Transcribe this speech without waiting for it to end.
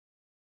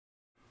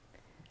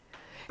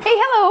Hey,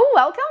 hello,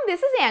 welcome.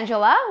 This is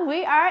Angela.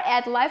 We are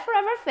at Life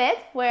Forever Fit,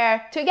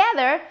 where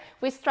together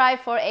we strive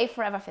for a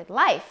forever fit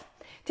life.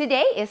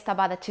 Today is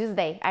Tabata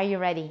Tuesday. Are you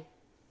ready?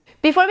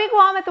 Before we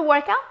go on with the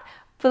workout,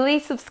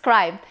 please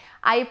subscribe.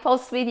 I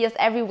post videos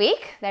every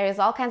week. There is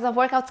all kinds of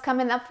workouts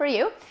coming up for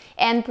you.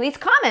 And please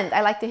comment.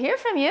 I like to hear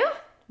from you.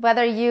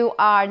 Whether you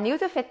are new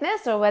to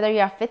fitness or whether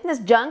you're a fitness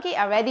junkie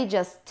already,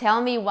 just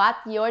tell me what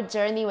your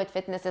journey with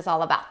fitness is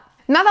all about.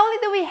 Not only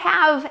do we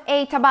have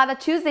a Tabata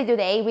Tuesday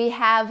today, we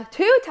have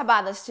two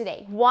Tabatas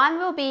today. One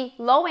will be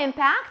low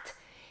impact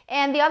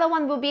and the other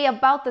one will be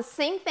about the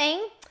same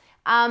thing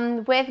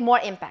with more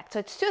impact. So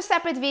it's two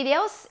separate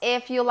videos.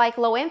 If you like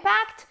low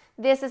impact,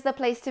 this is the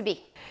place to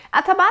be.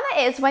 A Tabata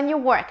is when you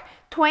work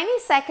 20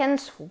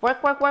 seconds,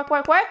 work,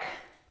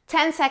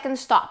 10 seconds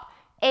stop,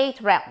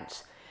 8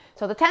 rounds.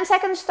 So the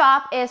 10-second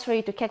stop is for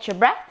you to catch your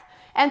breath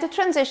and to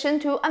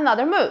transition to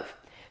another move.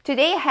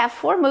 Today I have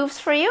 4 moves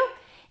for you.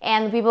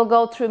 And we will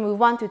go through move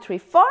 1, 2, 3,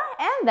 4,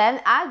 and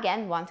then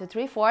again 1, 2,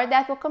 3, 4.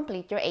 That will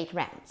complete your 8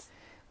 rounds.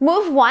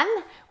 Move 1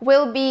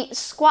 will be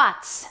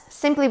squats.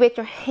 Simply with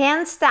your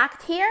hands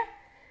stacked here,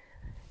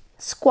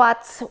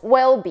 squats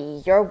will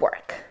be your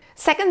work.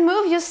 Second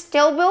move, you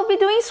still will be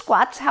doing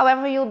squats.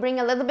 However, you'll bring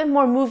a little bit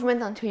more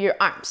movement onto your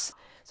arms.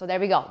 So there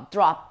we go.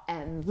 Drop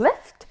and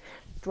lift,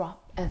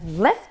 drop and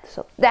lift.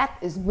 So that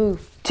is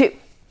move 2.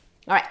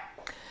 All right.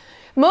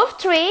 Move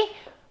 3.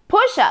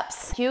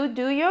 Push-ups. You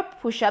do your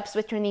push-ups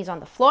with your knees on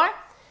the floor,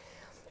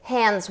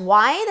 hands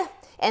wide,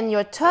 and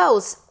your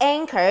toes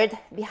anchored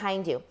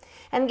behind you.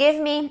 And give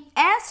me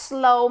as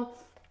slow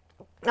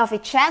of a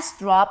chest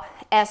drop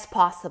as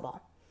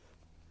possible.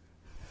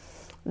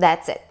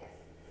 That's it.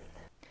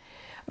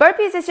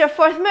 Burpees is your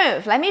 4th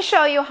move. Let me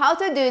show you how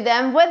to do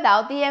them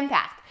without the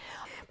impact.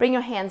 Bring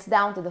your hands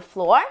down to the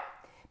floor,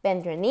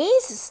 bend your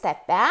knees,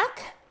 step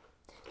back,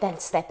 then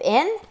step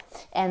in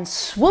and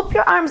swoop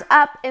your arms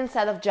up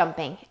instead of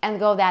jumping and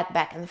go that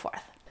back and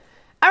forth.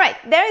 All right,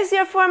 there is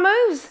your 4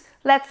 moves.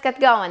 Let's get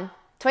going.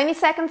 20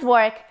 seconds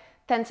work,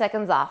 10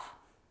 seconds off.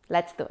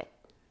 Let's do it.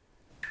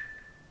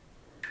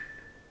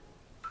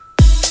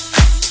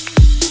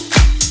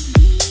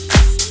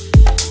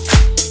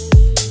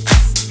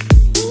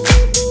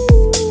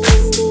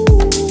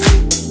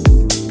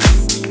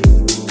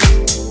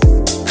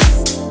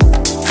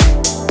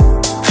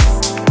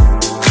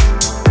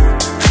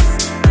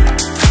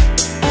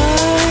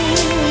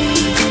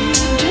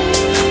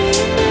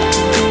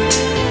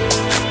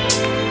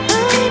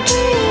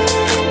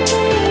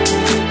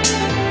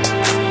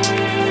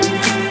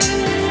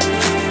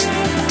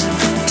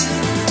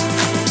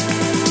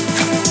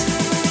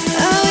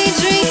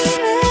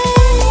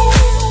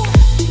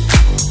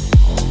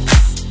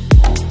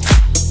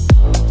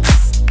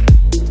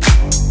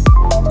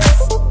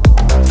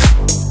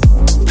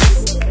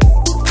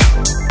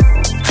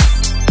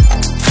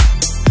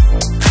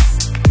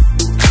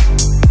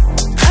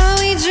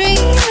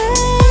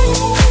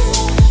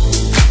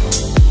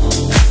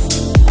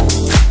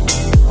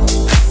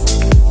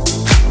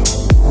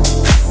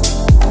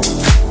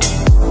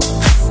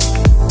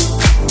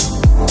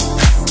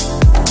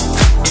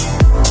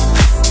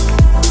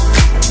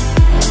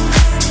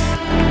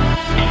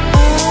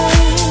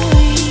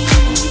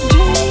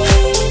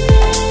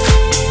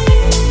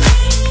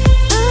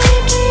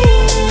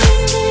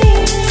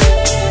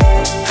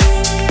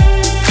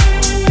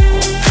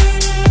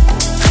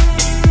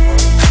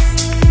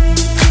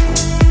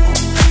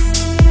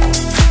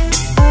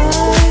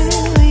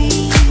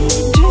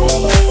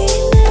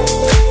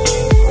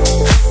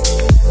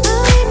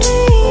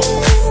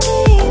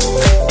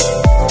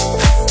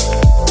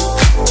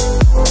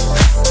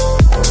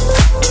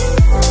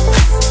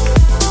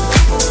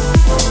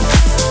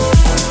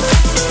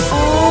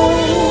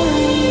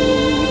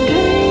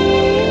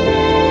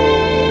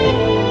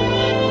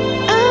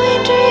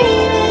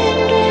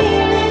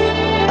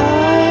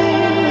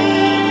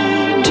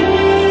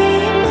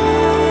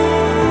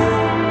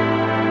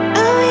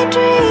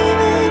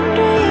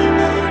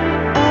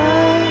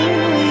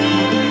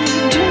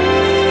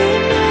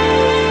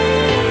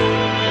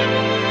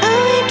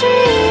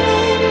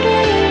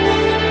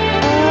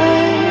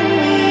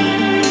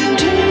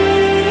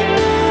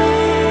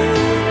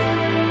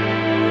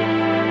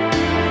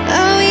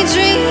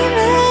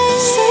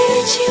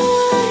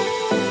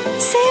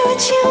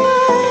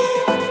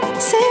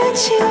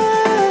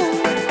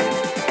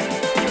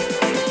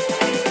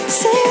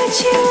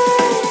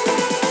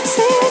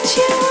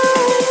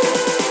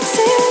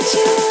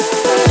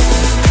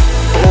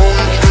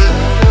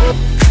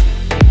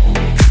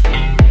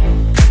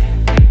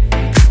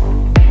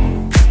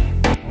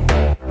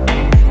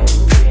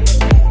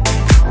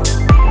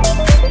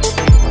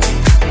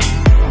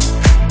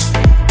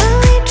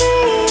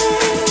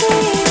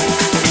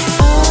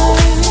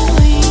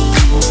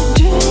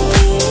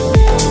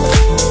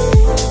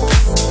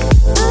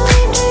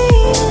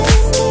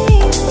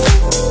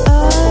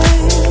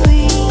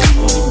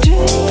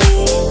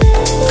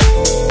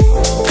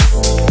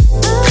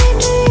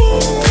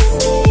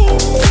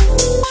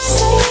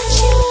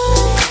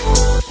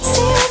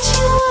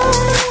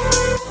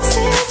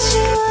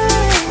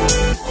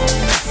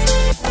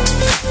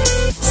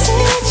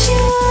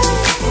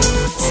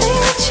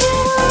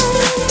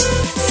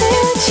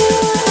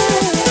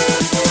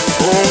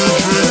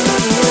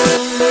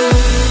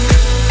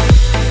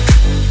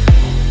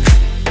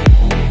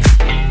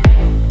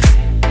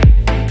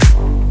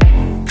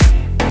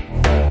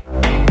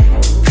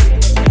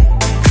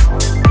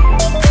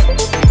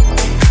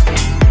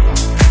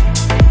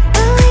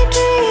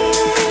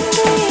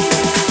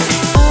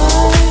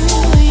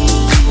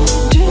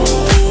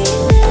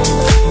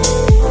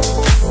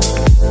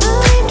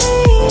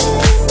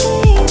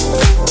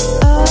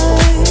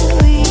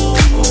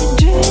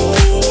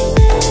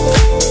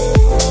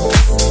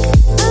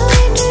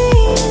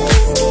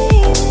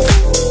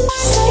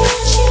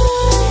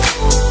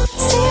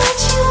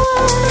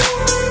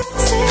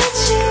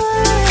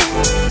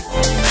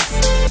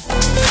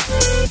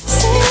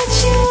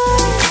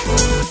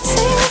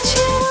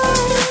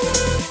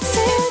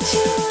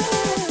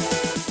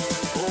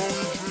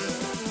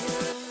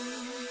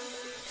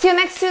 See you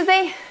next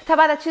Tuesday.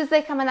 Tabata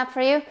Tuesday coming up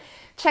for you.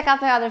 Check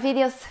out my other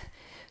videos.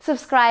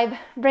 Subscribe.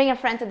 Bring a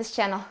friend to this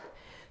channel.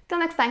 Till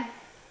next time.